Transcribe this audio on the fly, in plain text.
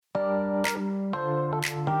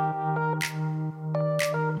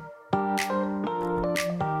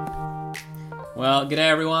Well, g'day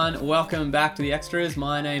everyone. Welcome back to the Extras.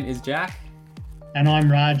 My name is Jack. And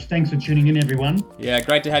I'm Raj. Thanks for tuning in, everyone. Yeah,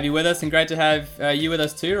 great to have you with us, and great to have you with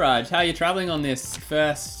us too, Raj. How are you traveling on this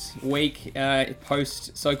first week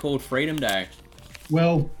post so-called Freedom Day?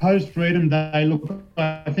 Well, post Freedom Day, look,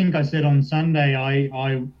 I think I said on Sunday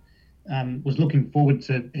I was looking forward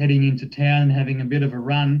to heading into town and having a bit of a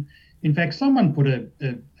run. In fact, someone put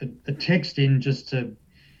a text in just to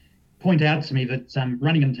point out to me that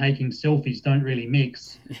running and taking selfies don't really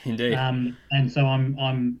mix. Indeed. And so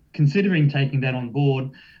I'm considering taking that on board.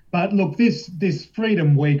 But look, this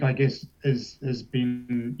Freedom Week, I guess, has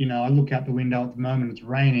been, I look out the window at the moment, it's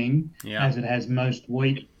raining, as it has most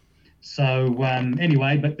week. So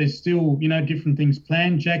anyway, but there's still, different things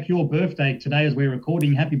planned. Jack, your birthday today as we're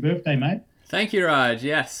recording. Happy birthday, mate. Thank you, Raj.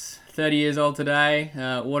 Yes, 30 years old today.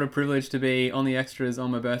 What a privilege to be on the Extras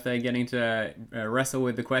on my birthday, getting to wrestle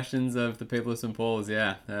with the questions of the people of St. Paul's.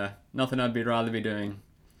 Yeah, nothing I'd rather be doing.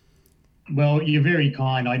 Well, you're very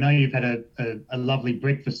kind. I know you've had a lovely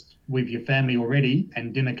breakfast with your family already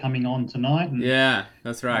and dinner coming on tonight. And, yeah,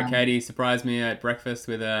 that's right. Katie surprised me at breakfast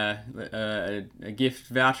with a gift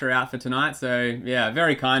voucher out for tonight. So, yeah,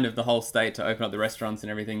 very kind of the whole state to open up the restaurants and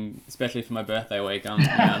everything, especially for my birthday week.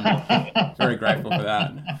 I'm very grateful for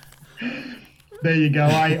that. There you go.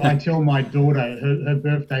 I tell my daughter, her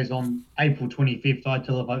birthday's on April 25th. I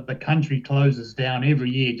tell her the country closes down every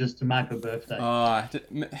year just to mark her birthday.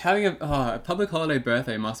 Having a public holiday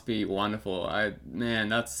birthday must be wonderful.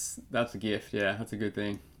 That's a gift. Yeah, that's a good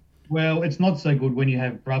thing. Well, it's not so good when you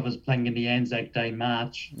have brothers playing in the Anzac Day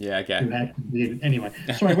March. Yeah, okay. Anyway,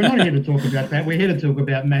 sorry, we're not here to talk about that. We're here to talk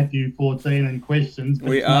about Matthew 14 and questions.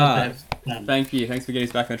 We are. Thank you. Thanks for getting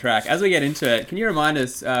us back on track. As we get into it, can you remind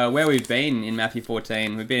us where we've been in Matthew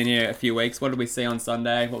 14? We've been here a few weeks. What did we see on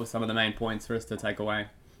Sunday? What were some of the main points for us to take away?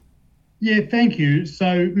 Yeah, thank you.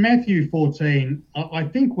 So Matthew 14, I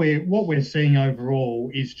think what we're seeing overall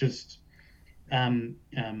is just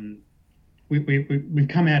we've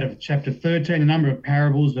come out of chapter 13, a number of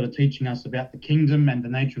parables that are teaching us about the kingdom and the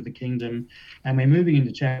nature of the kingdom, and we're moving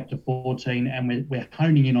into chapter 14, and we're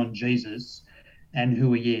honing in on Jesus and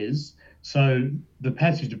who he is. So the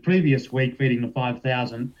passage the previous week, feeding the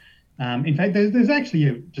 5,000, in fact, there's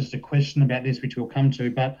actually just a question about this, which we'll come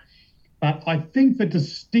to, but I think the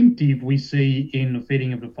distinctive we see in the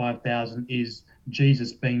feeding of the 5,000 is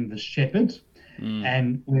Jesus being the shepherd,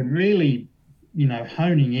 and we're really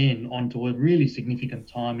honing in onto a really significant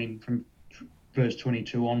time from verse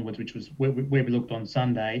 22 onwards, which was where we looked on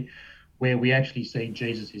Sunday, where we actually see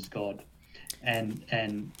Jesus is God.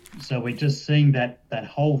 And so we're just seeing that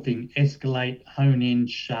whole thing escalate, hone in,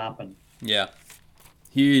 sharpen. Yeah.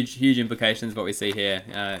 Huge implications what we see here.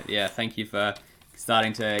 Thank you for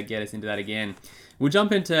starting to get us into that again. We'll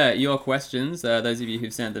jump into your questions, those of you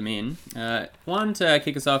who've sent them in. One to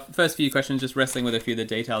kick us off, first few questions, just wrestling with a few of the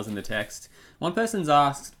details in the text. One person's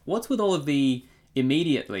asked, what's with all of the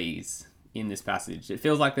immediatelys in this passage? It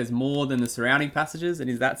feels like there's more than the surrounding passages,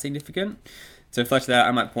 and is that significant? To flesh that out,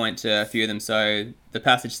 I might point to a few of them. So the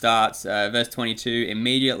passage starts, verse 22,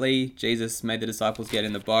 immediately Jesus made the disciples get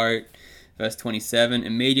in the boat. Verse 27,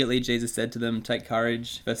 immediately Jesus said to them, take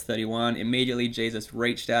courage. Verse 31, immediately Jesus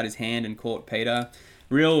reached out his hand and caught Peter.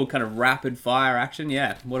 Real kind of rapid fire action.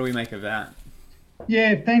 Yeah, what do we make of that?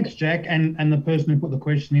 Yeah, thanks, Jack. And the person who put the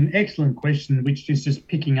question in, excellent question, which is just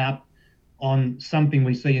picking up on something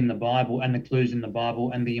we see in the Bible and the clues in the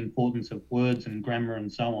Bible and the importance of words and grammar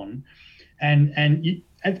and so on. And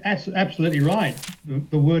that's absolutely right.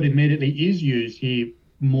 The word immediately is used here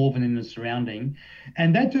more than in the surrounding.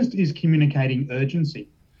 And that just is communicating urgency.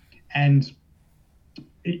 And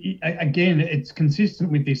again, it's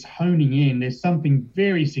consistent with this honing in. There's something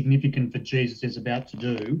very significant for Jesus is about to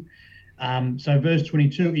do. So verse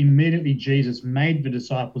 22, immediately Jesus made the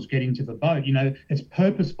disciples get into the boat. It's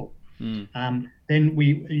purposeful. Then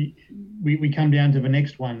we come down to the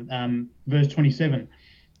next one, verse 27.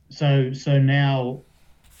 So now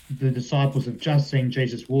the disciples have just seen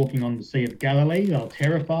Jesus walking on the Sea of Galilee. They're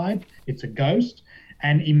terrified. It's a ghost.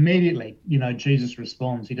 And immediately, Jesus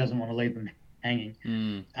responds. He doesn't want to leave them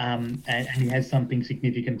hanging. And he has something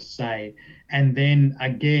significant to say. And then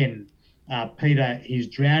again, Peter, he's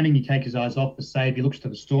drowning. He takes his eyes off the Saviour. He looks to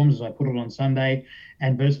the storms, as I put it on Sunday.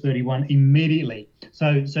 And verse 31, immediately.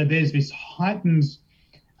 So there's this heightened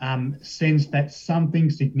sense that something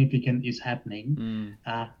significant is happening,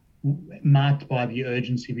 marked by the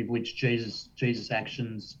urgency with which Jesus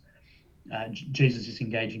actions. Jesus is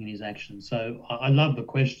engaging in his actions. So I love the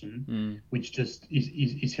question, which just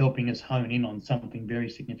is helping us hone in on something very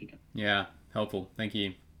significant. Yeah, helpful. Thank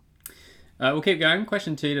you. We'll keep going.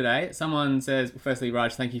 Question 2 today. Someone says, firstly,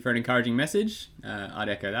 Raj, thank you for an encouraging message. I'd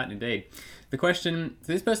echo that, indeed. The question,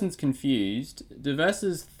 so this person's confused. Do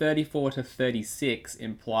verses 34 to 36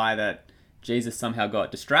 imply that Jesus somehow got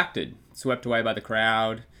distracted, swept away by the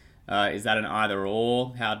crowd? Is that an either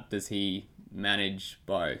or? How does he manage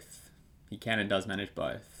both? He can and does manage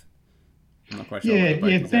both. I'm not quite sure.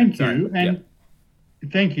 Thank you. And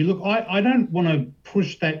thank you. Look, I don't want to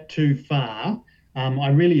push that too far. I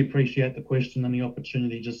really appreciate the question and the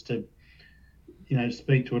opportunity just to,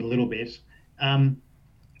 speak to it a little bit.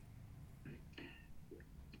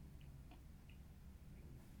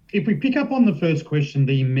 If we pick up on the first question,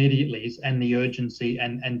 the immediatelys and the urgency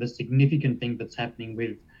and the significant thing that's happening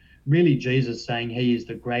with really Jesus saying he is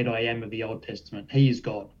the great I am of the Old Testament. He is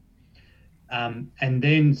God. And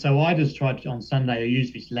then, so I just tried to, on Sunday, I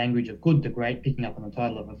used this language of good to great, picking up on the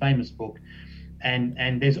title of a famous book.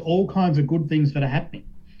 And there's all kinds of good things that are happening.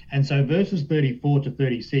 And so verses 34 to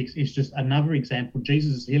 36 is just another example.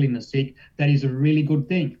 Jesus is healing the sick. That is a really good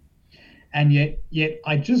thing. And yet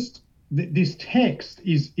this text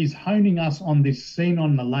is honing us on this scene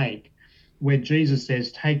on the lake where Jesus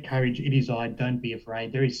says, take courage, it is I, don't be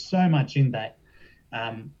afraid. There is so much in that,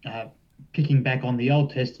 picking back on the Old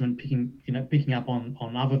Testament, picking up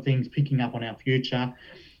on other things, picking up on our future.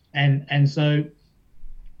 And so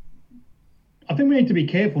I think we need to be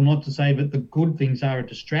careful not to say that the good things are a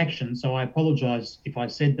distraction. So I apologise if I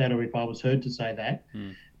said that or if I was heard to say that.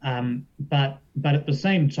 But at the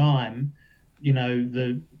same time,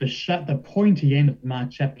 the pointy end of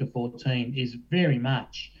Mark chapter 14 is very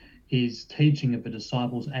much his teaching of the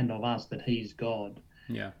disciples and of us that he is God.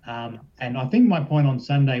 Yeah. And I think my point on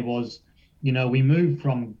Sunday was, we moved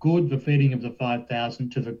from good, the feeding of the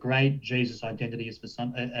 5,000, to the great Jesus identity as the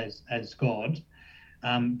Son, as God.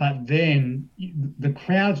 But then the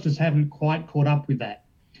crowds just haven't quite caught up with that.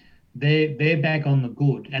 They're back on the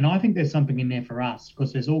good. And I think there's something in there for us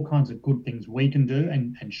because there's all kinds of good things we can do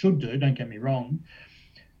and should do, don't get me wrong.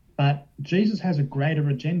 But Jesus has a greater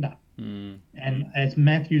agenda. And as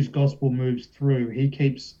Matthew's gospel moves through, he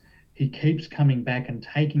keeps coming back and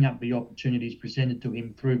taking up the opportunities presented to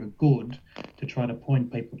him through the good to try to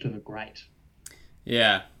point people to the great.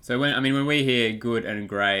 Yeah. So when we hear good and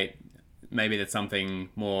great, maybe that's something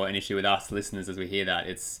more an issue with us listeners as we hear that.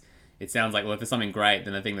 It sounds like, well, if there's something great,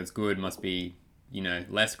 then the thing that's good must be,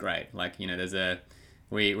 less great. Like,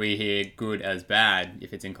 we hear good as bad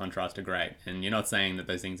if it's in contrast to great. And you're not saying that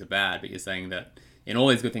those things are bad, but you're saying that in all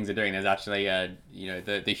these good things are doing, there's actually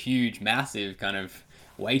the huge, massive kind of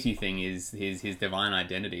weighty thing is his divine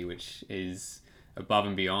identity, which is above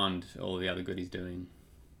and beyond all the other good he's doing.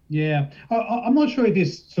 Yeah. I'm not sure if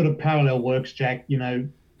this sort of parallel works, Jack.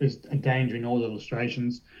 There's a danger in all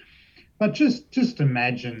illustrations. But just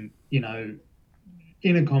imagine, in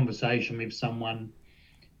a conversation with someone,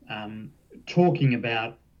 talking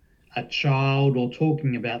about a child or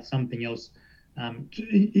talking about something else.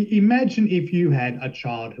 Imagine if you had a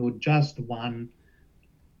child who had just won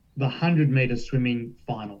the 100-meter swimming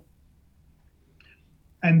final.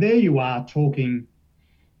 And there you are talking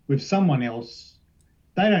with someone else.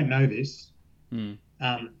 They don't know this.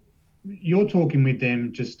 You're talking with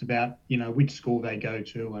them just about, which school they go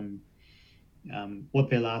to and what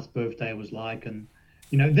their last birthday was like. And,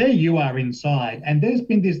 there you are inside. And there's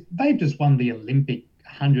been they've just won the Olympic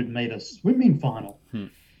 100-meter swimming final.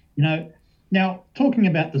 Now, talking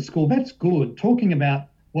about the school, that's good. Talking about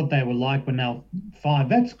what they were like when they were 5,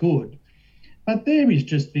 that's good. But there is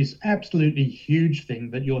just this absolutely huge thing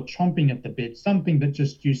that you're chomping at the bit, something that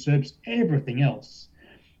just usurps everything else.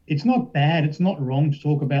 It's not bad, it's not wrong to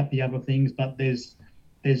talk about the other things, but there's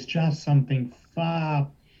just something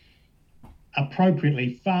far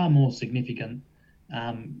more significant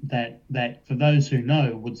that for those who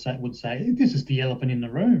know would say this is the elephant in the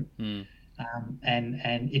room.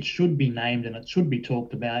 And it should be named and it should be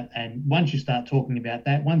talked about. And once you start talking about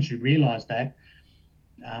that, once you realise that,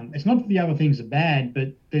 it's not that the other things are bad,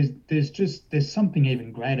 but there's something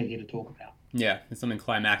even greater here to talk about. Yeah, there's something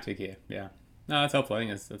climactic here. Yeah, no, that's helpful. I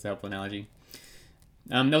think that's a helpful analogy.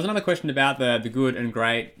 There was another question about the good and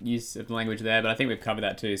great use of the language there, but I think we've covered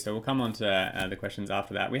that too. So we'll come on to the questions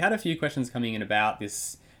after that. We had a few questions coming in about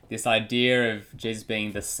this idea of Jesus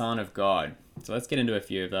being the Son of God. So let's get into a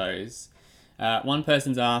few of those. One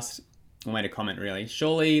person's asked, or made a comment really,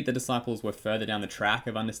 surely the disciples were further down the track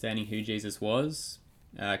of understanding who Jesus was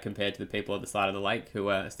compared to the people at the side of the lake who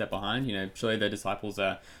were a step behind. Surely the disciples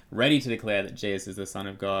are ready to declare that Jesus is the Son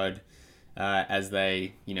of God as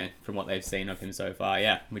they, from what they've seen of him so far.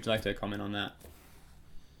 Yeah, would you like to comment on that?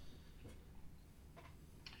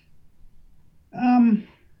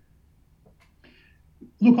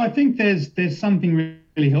 Look, I think there's something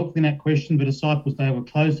really helpful in that question. The disciples, they were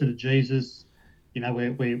closer to Jesus. You know,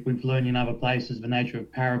 we've learned in other places the nature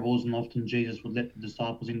of parables, and often Jesus would let the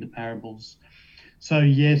disciples into parables. So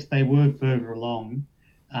yes, they were further along,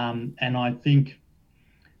 and I think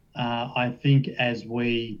as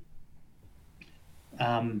we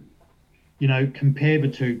compare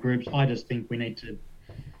the two groups, I just think we need to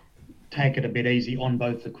take it a bit easy on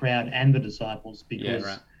both the crowd and the disciples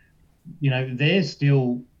because, they're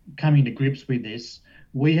still coming to grips with this.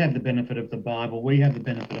 We have the benefit of the Bible. We have the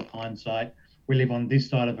benefit of hindsight. We live on this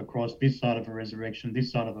side of a cross, this side of a resurrection,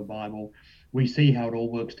 this side of a Bible. We see how it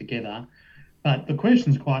all works together. But the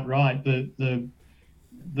question's quite right. The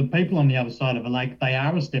people on the other side of the lake, they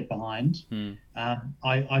are a step behind.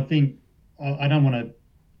 I think I don't want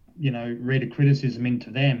to read a criticism into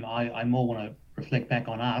them. I more want to reflect back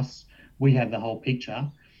on us. We have the whole picture,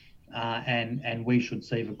 and we should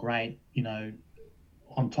see the great,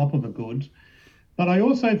 on top of the good. But I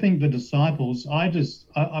also think the disciples, I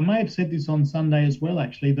may have said this on Sunday as well,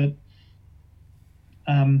 actually, that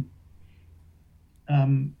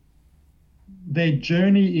their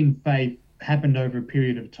journey in faith happened over a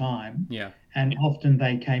period of time. Yeah. And often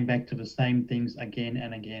they came back to the same things again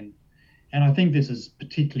and again. And I think this is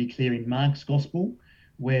particularly clear in Mark's gospel,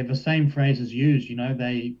 where the same phrase is used.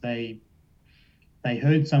 They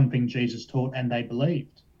heard something Jesus taught and they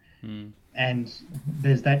believed. And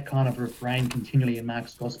there's that kind of refrain continually in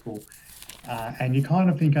Mark's gospel. And you kind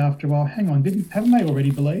of think after a while, hang on, haven't they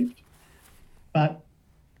already believed? But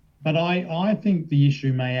I think the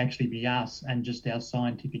issue may actually be us and just our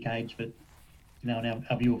scientific age, but and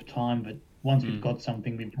our view of time. But once we've got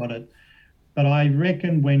something, we've got it. But I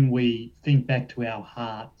reckon when we think back to our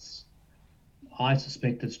hearts, I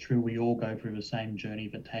suspect it's true. We all go through the same journey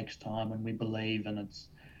that takes time, and we believe, and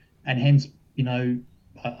hence,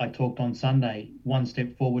 I talked on Sunday, 1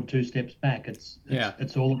 step forward, 2 steps back. It's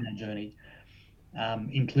all in that journey,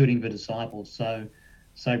 including the disciples. So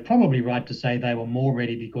probably right to say they were more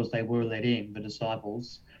ready because they were let in, the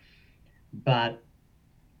disciples. But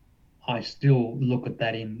I still look at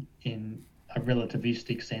that in a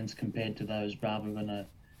relativistic sense compared to those rather than a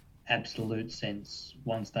absolute sense.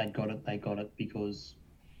 Once they got it because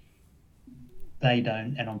they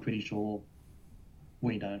don't, and I'm pretty sure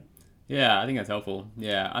we don't. Yeah, I think that's helpful.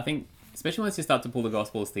 Yeah, I think especially once you start to pull the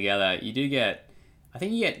Gospels together, you get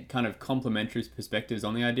kind of complementary perspectives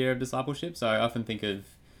on the idea of discipleship. So I often think of,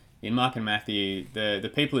 in Mark and Matthew,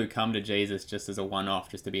 the people who come to Jesus just as a one-off,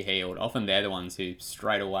 just to be healed, often they're the ones who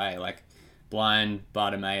straight away, like blind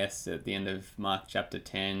Bartimaeus at the end of Mark chapter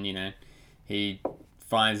 10, he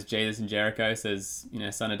finds Jesus in Jericho, says,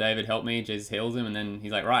 son of David, help me. Jesus heals him, and then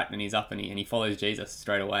he's like, right, and he's up and he follows Jesus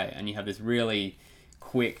straight away. And you have this really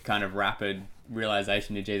quick kind of rapid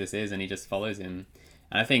realization who Jesus is, and he just follows him.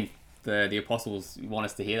 And I think the apostles want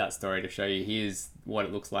us to hear that story to show you here's what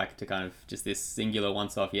it looks like to kind of just this singular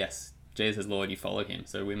once-off, yes, Jesus is Lord, you follow him.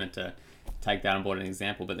 So we're meant to take that on board as an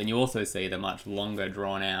example. But then you also see the much longer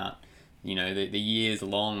drawn out, the years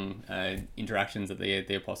long interactions that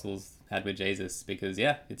the apostles had with Jesus, because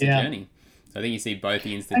it's a journey. So I think you see both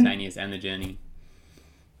the instantaneous and the journey.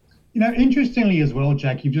 Interestingly as well,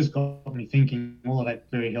 Jack, you've just got me thinking, all of that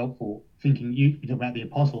very helpful, thinking you talk about the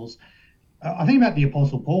apostles. I think about the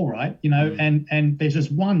Apostle Paul, right? And there's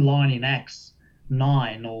just one line in Acts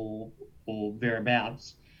 9 or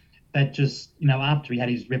thereabouts that just, after he had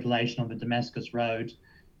his revelation on the Damascus Road,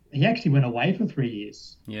 he actually went away for 3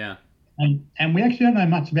 years. Yeah. And we actually don't know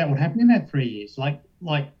much about what happened in that 3 years.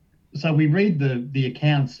 So we read the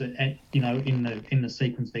accounts in the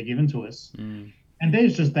sequence they're given to us, and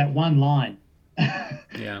there's just that one line.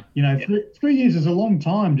 Yeah. 3 years is a long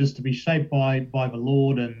time just to be shaped by the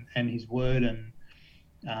Lord and His Word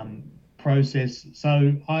and process.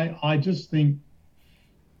 So I just think,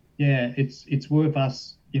 it's worth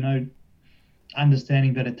us,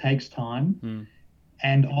 understanding that it takes time.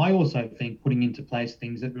 And I also think putting into place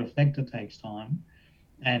things that reflect it takes time.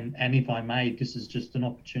 And if I may, this is just an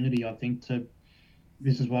opportunity, I think,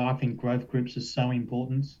 this is why I think growth groups are so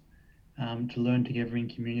important, to learn together in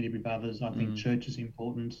community with others. I think church is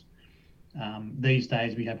important. These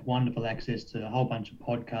days we have wonderful access to a whole bunch of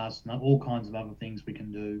podcasts and all kinds of other things we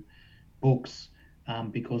can do, books,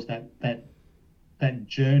 because that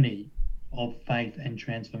journey of faith and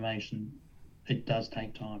transformation, it does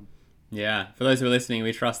take time. Yeah, for those who are listening,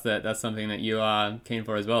 we trust that that's something that you are keen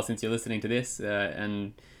for as well, since you're listening to this,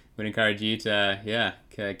 and would encourage you to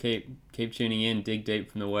keep tuning in, dig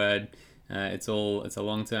deep from the Word. It's a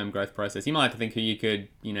long-term growth process. You might like to think who you could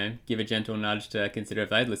give a gentle nudge to consider if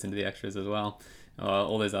they'd listen to the extras as well,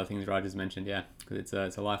 all those other things Raj has mentioned. Yeah, because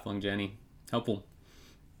it's a lifelong journey. Helpful.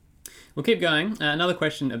 We'll keep going. Another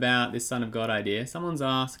question about this Son of God idea. Someone's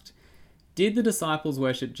asked, did the disciples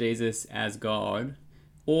worship Jesus as God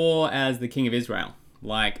or as the King of Israel,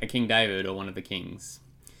 like a King David or one of the kings?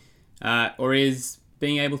 Or is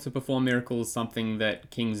being able to perform miracles something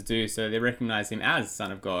that kings do, so they recognize him as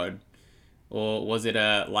Son of God? Or was it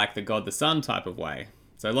like the God the Son type of way?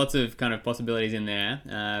 So lots of kind of possibilities in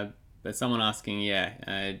there. But someone asking,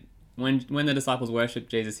 when the disciples worship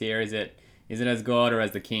Jesus here, is it as God or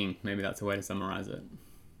as the King? Maybe that's a way to summarize it.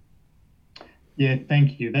 Yeah,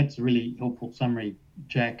 thank you. That's a really helpful summary,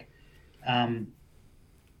 Jack. And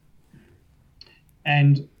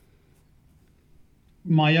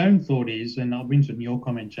my own thought is, and I'll be interested in your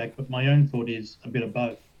comment, Jack, but my own thought is a bit of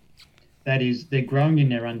both. That is, they're growing in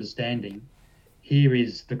their understanding. Here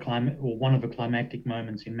is one of the climactic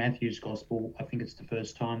moments in Matthew's Gospel. I think it's the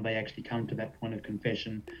first time they actually come to that point of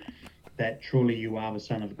confession, that truly you are the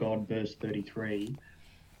Son of God, verse 33.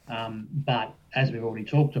 But as we've already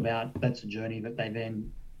talked about, that's a journey that they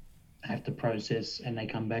then have to process and they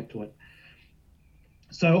come back to it.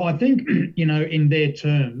 So I think, in their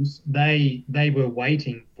terms, they were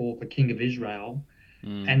waiting for the King of Israel,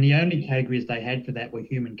 and the only categories they had for that were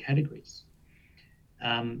human categories.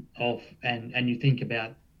 And you think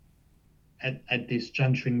about at this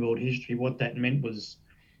juncture in world history, what that meant was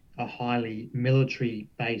a highly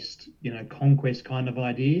military-based, conquest kind of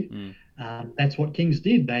idea. That's what kings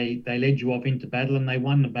did. They led you off into battle, and they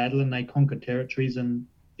won the battle, and they conquered territories and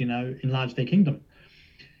enlarged their kingdom.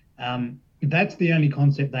 That's the only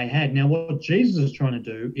concept they had. Now, what Jesus is trying to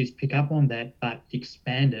do is pick up on that, but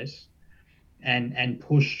expand it and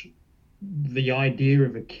push the idea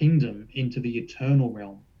of a kingdom into the eternal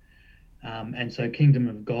realm. And so kingdom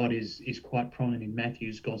of God is quite prominent in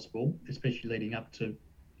Matthew's Gospel, especially leading up to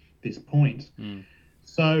this point.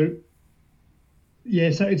 So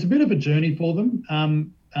it's a bit of a journey for them.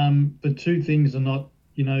 The two things are not,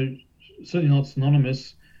 certainly not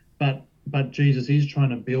synonymous, but Jesus is trying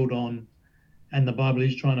to build on, and the Bible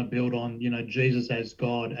is trying to build on, Jesus as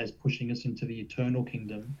God, as pushing us into the eternal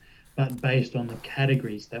kingdom, but based on the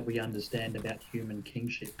categories that we understand about human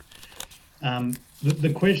kingship.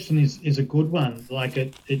 The question is a good one. Like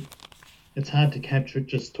it's hard to capture it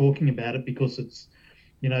just talking about it, because it's,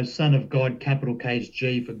 Son of God, capital K is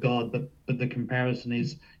G for God, but the comparison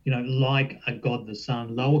is, like a God the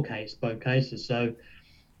Son, lowercase, both cases. So,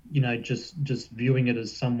 just viewing it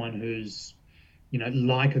as someone who's,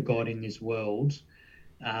 like a God in this world.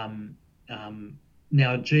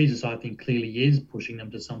 Now, Jesus, I think, clearly is pushing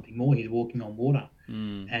them to something more. He's walking on water,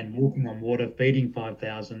 and walking on water, feeding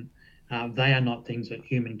 5,000. They are not things that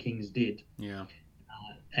human kings did. Yeah.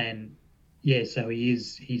 So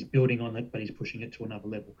he's building on it, but he's pushing it to another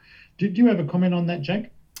level. Do you have a comment on that,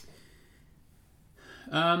 Jack?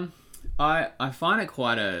 I find it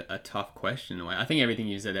quite a tough question in a way. I think everything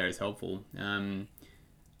you said there is helpful. And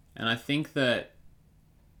I think that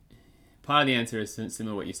part of the answer is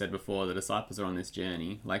similar to what you said before. The disciples are on this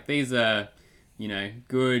journey. Like, these are,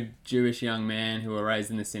 good Jewish young men who were raised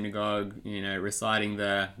in the synagogue, reciting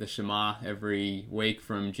the Shema every week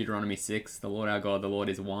from Deuteronomy 6. The Lord our God, the Lord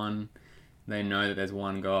is one. They know that there's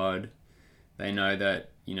one God. They know that,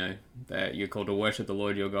 that you're called to worship the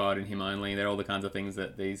Lord your God and him only. They're all the kinds of things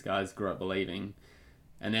that these guys grew up believing.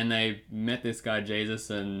 And then they met this guy Jesus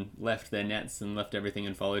and left their nets and left everything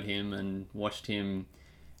and followed him and watched him,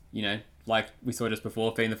 like we saw just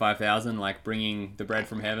before, feeding the 5,000, like bringing the bread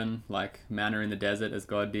from heaven, like manna in the desert as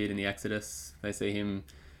God did in the Exodus. They see him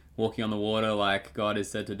walking on the water like God is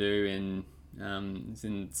said to do in it's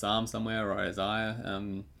in Psalm somewhere or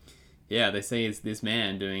Isaiah. They see this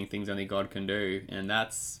man doing things only God can do, and that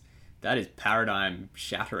is paradigm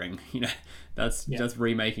shattering. That's just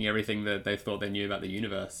remaking everything that they thought they knew about the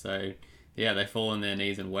universe. So they fall on their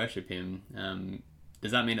knees and worship him.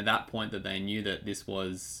 Does that mean at that point that they knew that this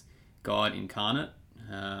was God incarnate?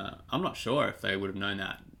 I'm not sure if they would have known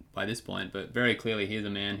that by this point, but very clearly here's a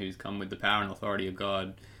man who's come with the power and authority of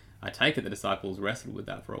God. I take it the disciples wrestled with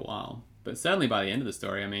that for a while, but certainly by the end of the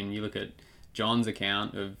story, I mean, you look at John's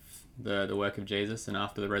account of the work of Jesus, and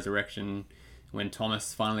after the resurrection, when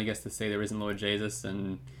Thomas finally gets to see the risen Lord Jesus,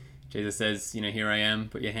 and Jesus says, here I am,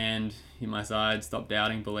 put your hand in my side, stop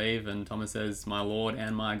doubting, believe, and Thomas says, my Lord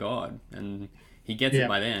and my God, and he gets it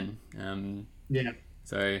by then.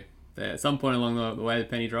 So at some point along the way, the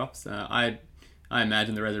penny drops. I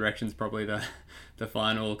imagine the resurrection's probably the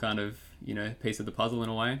final kind of piece of the puzzle in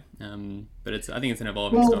a way. But I think it's an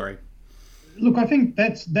evolving story. Look, I think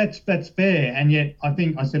that's fair, and yet I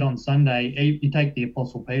think I said on Sunday, you take the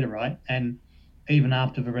Apostle Peter, right, and even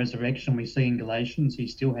after the resurrection, we see in Galatians he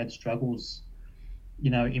still had struggles,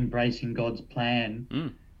 embracing God's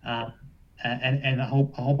plan. and a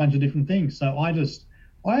whole bunch of different things. So I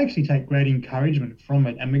actually take great encouragement from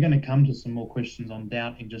it, and we're going to come to some more questions on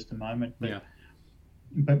doubt in just a moment.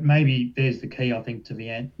 But maybe there's the key, I think, to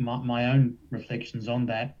my own reflections on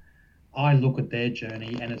that. I look at their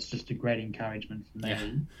journey, and it's just a great encouragement for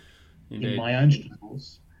me in my own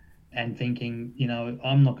struggles, and thinking,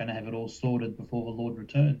 I'm not going to have it all sorted before the Lord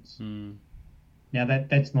returns. Now,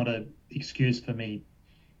 that's not an excuse for me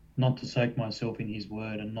not to soak myself in His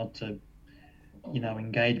Word and not to,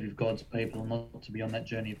 engage with God's people and not to be on that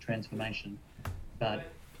journey of transformation. But,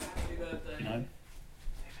 I'm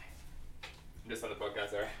just on the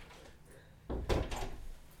podcast,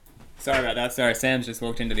 sorry about that. Sorry, Sam's just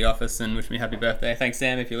walked into the office and wished me happy birthday. Thanks,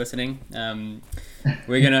 Sam, if you're listening.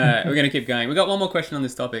 We're gonna keep going. We've got one more question on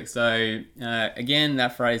this topic. So again,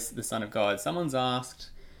 that phrase, the Son of God. Someone's asked,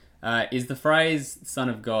 is the phrase Son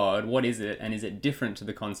of God, what is it, and is it different to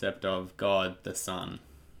the concept of God the Son?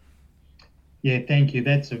 Yeah, thank you.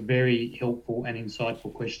 That's a very helpful and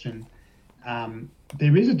insightful question.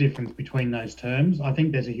 There is a difference between those terms. I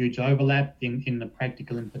think there's a huge overlap in the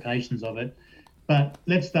practical implications of it. But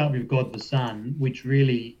let's start with God the Son, which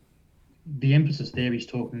really, the emphasis there is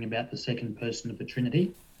talking about the second person of the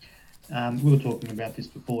Trinity. We were talking about this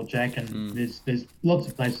before, Jack, and there's lots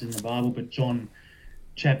of places in the Bible, but John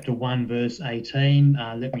chapter 1, verse 18,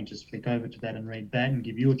 let me just flick over to that and read that and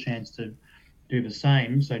give you a chance to do the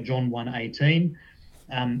same. So John 1:18,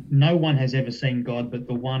 no one has ever seen God but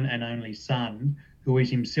the one and only Son, who is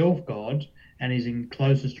himself God and is in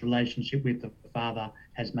closest relationship with the Father,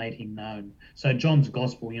 has made him known. So John's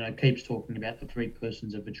gospel, keeps talking about the three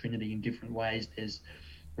persons of the Trinity in different ways. There's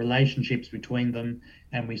relationships between them,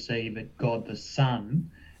 and we see that God the Son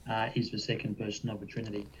is the second person of the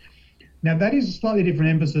Trinity. Now, that is a slightly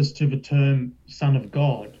different emphasis to the term Son of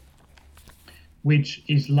God, which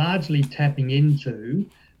is largely tapping into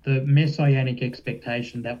the messianic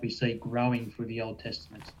expectation that we see growing through the Old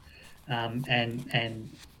Testament. And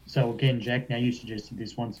so again, Jack, now you suggested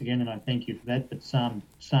this once again, and I thank you for that, but Psalm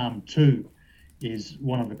 2 is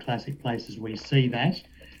one of the classic places we see that.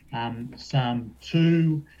 Psalm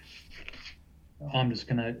 2, I'm just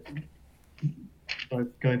going to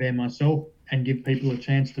go there myself and give people a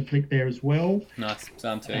chance to flick there as well. Nice,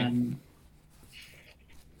 Psalm 2.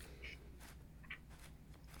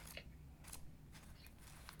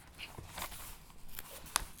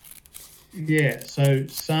 Yeah, so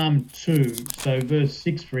Psalm 2, so verse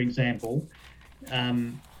 6, for example,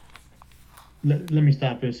 let me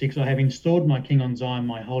start verse 6. I have installed my king on Zion,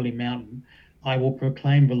 my holy mountain. I will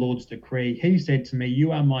proclaim the Lord's decree. He said to me,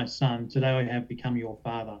 you are my son. Today I have become your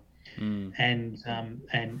father. And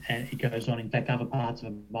it goes on. In fact, other parts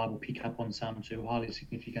of the Bible pick up on Psalm 2, highly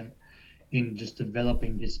significant in just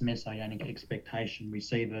developing this messianic expectation. We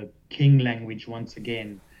see the king language once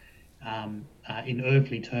again, in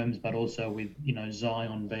earthly terms, but also with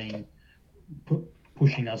Zion being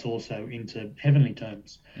pushing us also into heavenly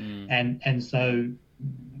terms, and so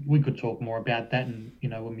we could talk more about that, and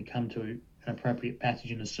when we come to an appropriate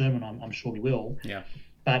passage in a sermon, I'm sure we will. Yeah.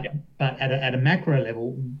 But at a macro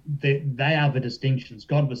level, they are the distinctions: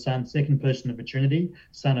 God the Son, second person of the Trinity,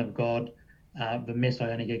 Son of God, the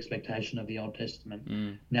messianic expectation of the Old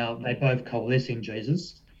Testament. Now they both coalesce in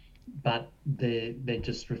Jesus, but they're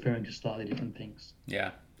just referring to slightly different things.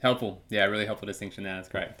 Yeah, helpful. Yeah, really helpful distinction there. That's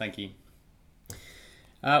great. Thank you.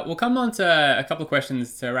 We'll come on to a couple of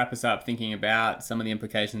questions to wrap us up, thinking about some of the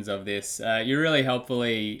implications of this. You really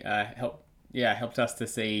helpfully helped us to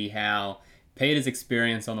see how Peter's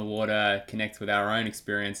experience on the water connects with our own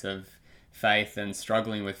experience of faith and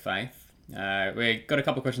struggling with faith. We've got a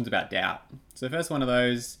couple of questions about doubt. So the first one of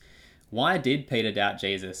those, why did Peter doubt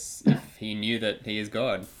Jesus if he knew that he is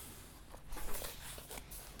God?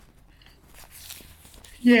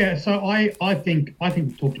 Yeah, so I think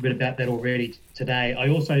we've talked a bit about that already today. I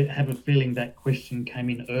also have a feeling that question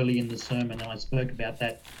came in early in the sermon, and I spoke about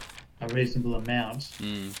that a reasonable amount.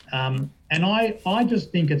 And I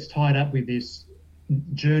just think it's tied up with this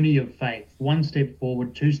journey of faith: one step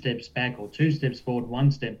forward, two steps back, or two steps forward,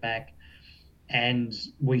 one step back. And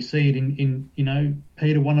we see it in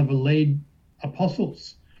Peter, one of the lead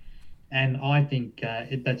apostles. And I think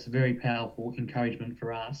that's a very powerful encouragement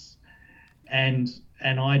for us. And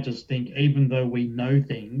I just think, even though we know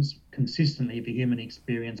things consistently, the human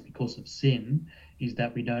experience because of sin is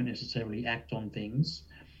that we don't necessarily act on things,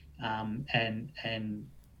 and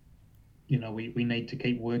we need to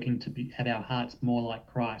keep working to have our hearts more like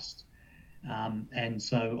Christ. And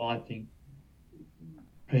so I think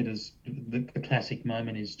Peter's the classic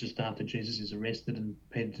moment is just after Jesus is arrested and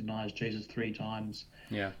Peter denies Jesus 3 times.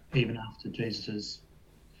 Yeah. Even after Jesus has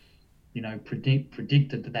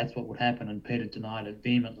predicted that that's what would happen, and Peter denied it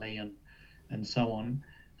vehemently, and so on.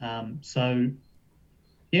 So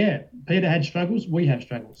yeah, Peter had struggles. We have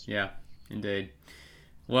struggles. Yeah, indeed.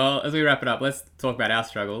 Well, as we wrap it up, let's talk about our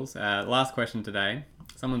struggles. Last question today.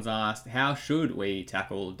 Someone's asked, how should we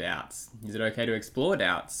tackle doubts? Is it okay to explore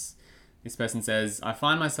doubts? This person says, I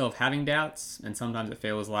find myself having doubts, and sometimes it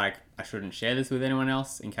feels like I shouldn't share this with anyone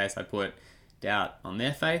else in case I put doubt on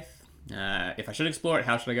their faith. If I should explore it,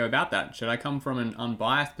 how should I go about that? Should I come from an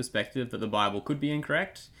unbiased perspective that the Bible could be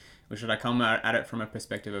incorrect? Or should I come at it from a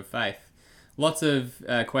perspective of faith? Lots of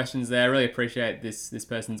questions there. I really appreciate this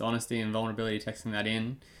person's honesty and vulnerability texting that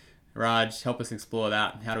in. Raj, help us explore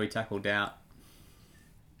that. How do we tackle doubt?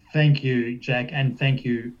 Thank you, Jack, and thank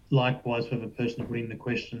you likewise for the person putting the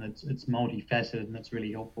question. It's multifaceted and it's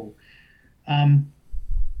really helpful.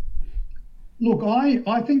 Look,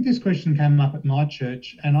 I think this question came up at my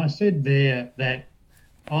church, and I said there that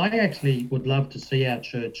I actually would love to see our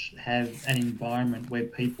church have an environment where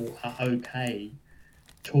people are okay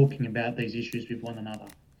talking about these issues with one another.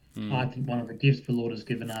 I think one of the gifts the Lord has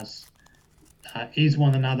given us is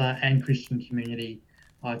one another and Christian community.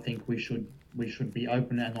 I think we should be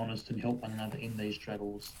open and honest and help one another in these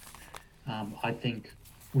struggles. I think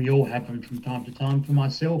we all have them from time to time. For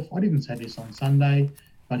myself, I didn't say this on Sunday,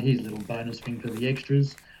 but here's a little bonus thing for the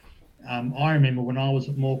extras. I remember when I was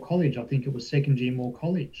at Moore College, I think it was second year Moore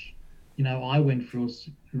College, I went through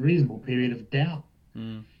a reasonable period of doubt.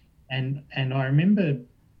 And I remember,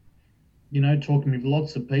 talking with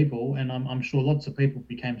lots of people, and I'm sure lots of people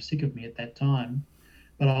became sick of me at that time.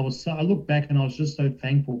 But I look back and I was just so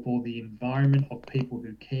thankful for the environment of people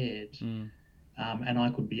who cared. And I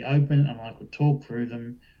could be open and I could talk through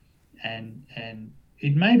them. And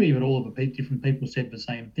it may be that all of the different people said the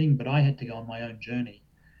same thing, but I had to go on my own journey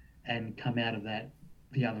and come out of that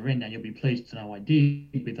the other end. Now, you'll be pleased to know I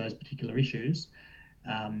did with those particular issues.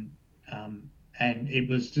 And it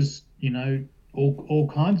was just,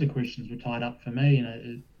 all kinds of questions were tied up for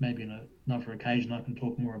me. Maybe in another occasion I can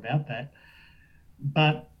talk more about that.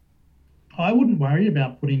 But I wouldn't worry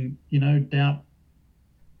about putting, doubt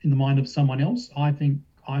in the mind of someone else. I think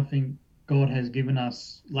God has given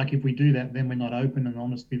us, like, if we do that, then we're not open and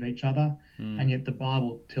honest with each other. And yet the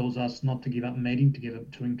Bible tells us not to give up meeting together,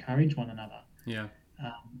 to encourage one another. Yeah.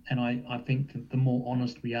 And I think that the more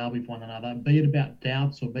honest we are with one another, be it about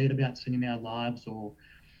doubts or be it about sin in our lives or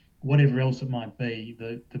whatever else it might be,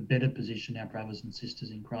 the better position our brothers and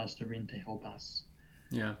sisters in Christ are in to help us.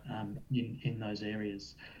 Yeah. In those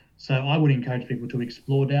areas. So I would encourage people to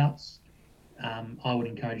explore doubts. I would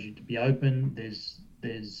encourage you to be open.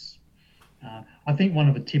 I think one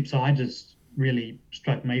of the tips I just really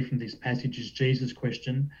struck me from this passage is Jesus'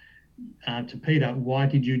 question to Peter, why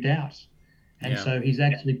did you doubt? And so he's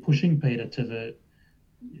actually pushing Peter to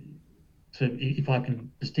if I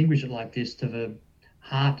can distinguish it like this, to the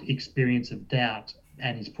heart experience of doubt,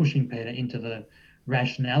 and he's pushing Peter into the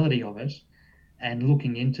rationality of it and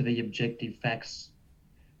looking into the objective facts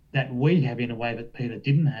that we have in a way that Peter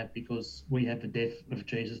didn't have, because we have the death of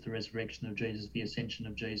Jesus, the resurrection of Jesus, the ascension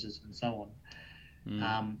of Jesus, and so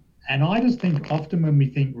on. And I just think often when we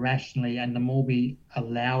think rationally, and the more we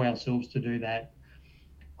allow ourselves to do that,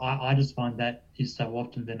 I just find that is so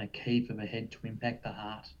often then a key for the head to impact the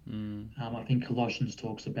heart. I think Colossians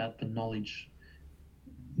talks about the knowledge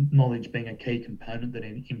being a key component that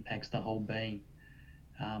impacts the whole being.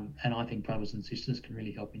 And I think brothers and sisters can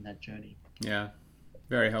really help in that journey. Yeah,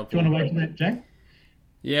 very helpful. Do you want to wait for that, Jack?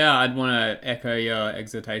 Yeah, I'd want to echo your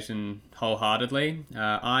exhortation wholeheartedly.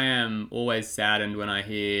 I am always saddened when I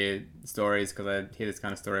hear stories, because I hear this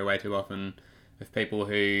kind of story way too often, of people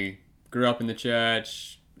who grew up in the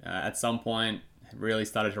church, at some point really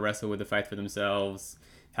started to wrestle with the faith for themselves,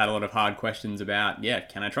 had a lot of hard questions about,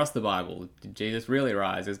 can I trust the Bible? Did Jesus really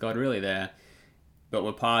rise? Is God really there? But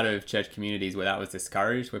we're part of church communities where that was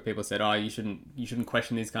discouraged, where people said, you shouldn't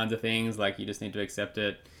question these kinds of things, like you just need to accept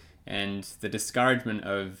it. And the discouragement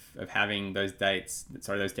of having those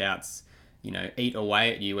doubts, eat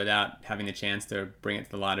away at you without having the chance to bring it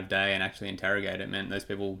to the light of day and actually interrogate it, meant those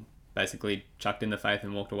people basically chucked in the faith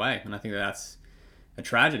and walked away. And I think that's a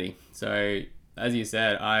tragedy. So, as you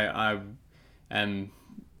said, I am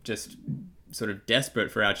just sort of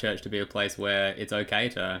desperate for our church to be a place where it's okay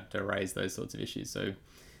to raise those sorts of issues. So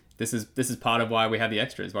this is part of why we have the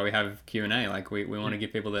extras, why we have Q&A. Like we want to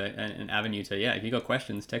give people an avenue to, if you got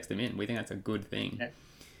questions, text them in. We think that's a good thing.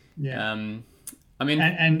 Yeah. I mean,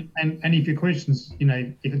 and if your questions,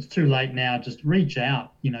 if it's too late now, just reach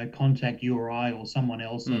out, contact you or I or someone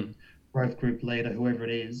else, a growth group leader, whoever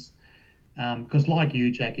it is. Because like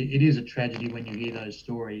you, Jack, it is a tragedy when you hear those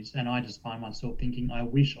stories, and I just find myself thinking, I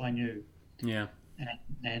wish I knew. Yeah.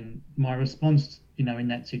 And my response, in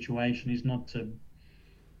that situation is not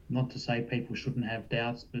to say people shouldn't have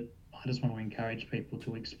doubts, but I just want to encourage people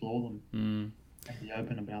to explore them and be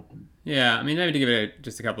open about them. Yeah, I mean, maybe to give it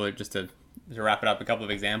just to wrap it up, a couple of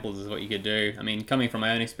examples is what you could do. I mean, coming from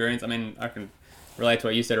my own experience, I mean, I can relate to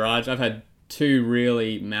what you said, Raj. I've had two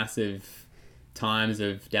really massive times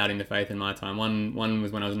of doubting the faith in my time. One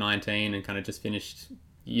was when I was 19 and kind of just finished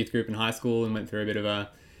youth group in high school and went through a bit of a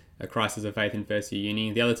crisis of faith in first year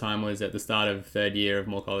uni. The other time was at the start of third year of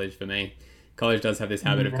more college for me. College does have this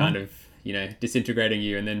habit of kind of, disintegrating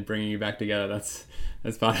you and then bringing you back together. That's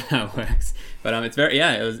part of how it works. But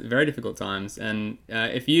it was very difficult times. And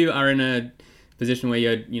if you are in a position where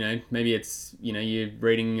you're, maybe it's, you're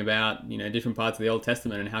reading about, different parts of the Old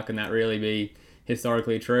Testament and how can that really be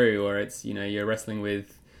historically true, or it's, you're wrestling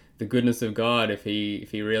with the goodness of God if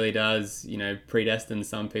he really does, predestine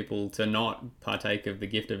some people to not partake of the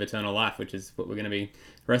gift of eternal life, which is what we're going to be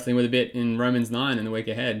wrestling with a bit in Romans 9 in the week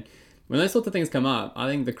ahead. When those sorts of things come up, I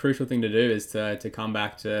think the crucial thing to do is to come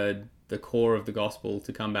back to the core of the gospel,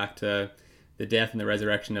 to come back to the death and the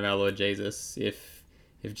resurrection of our Lord Jesus. If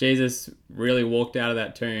Jesus really walked out of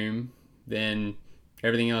that tomb, then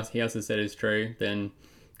everything else he has said is true. Then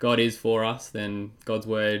God is for us. Then God's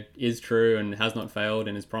word is true and has not failed,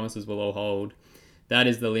 and his promises will all hold. That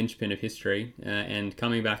is the linchpin of history. And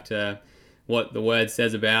coming back to what the word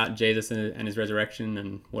says about Jesus and his resurrection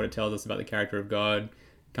and what it tells us about the character of God,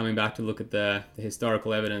 coming back to look at the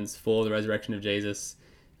historical evidence for the resurrection of Jesus.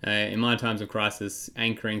 In my times of crisis,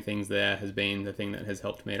 anchoring things there has been the thing that has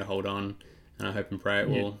helped me to hold on, and I hope and pray it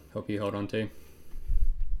will help you hold on too.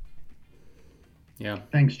 Yeah.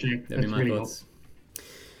 Thanks, Jack. That'd be my thoughts.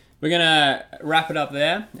 We're going to wrap it up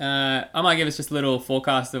there. I might give us just a little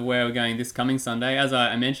forecast of where we're going this coming Sunday. As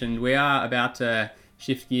I mentioned, we are about to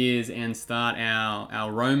shift gears and start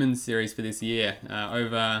our Romans series for this year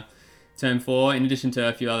over Term 4, in addition to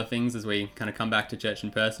a few other things as we kind of come back to church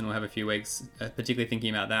in person. We'll have a few weeks particularly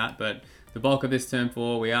thinking about that. But the bulk of this Term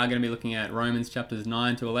 4, we are going to be looking at Romans chapters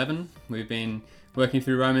 9 to 11. We've been working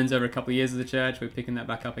through Romans over a couple of years as a church. We're picking that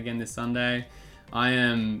back up again this Sunday. I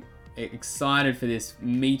am excited for this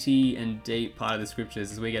meaty and deep part of the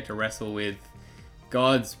scriptures as we get to wrestle with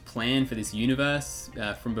God's plan for this universe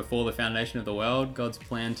from before the foundation of the world. God's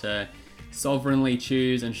plan to sovereignly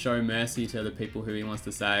choose and show mercy to the people who he wants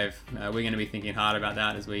to save. We're going to be thinking hard about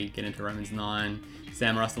that as we get into Romans 9.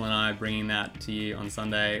 Sam Russell and I bringing that to you on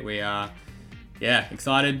Sunday. We are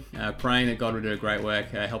excited, praying that God will do a great work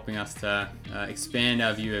helping us to expand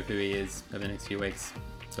our view of who he is over the next few weeks.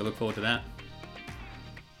 So look forward to that.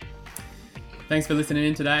 Thanks for listening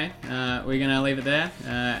in today. We're going to leave it there,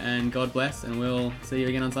 and God bless, and we'll see you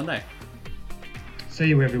again on Sunday. See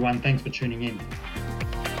you, everyone. Thanks for tuning in.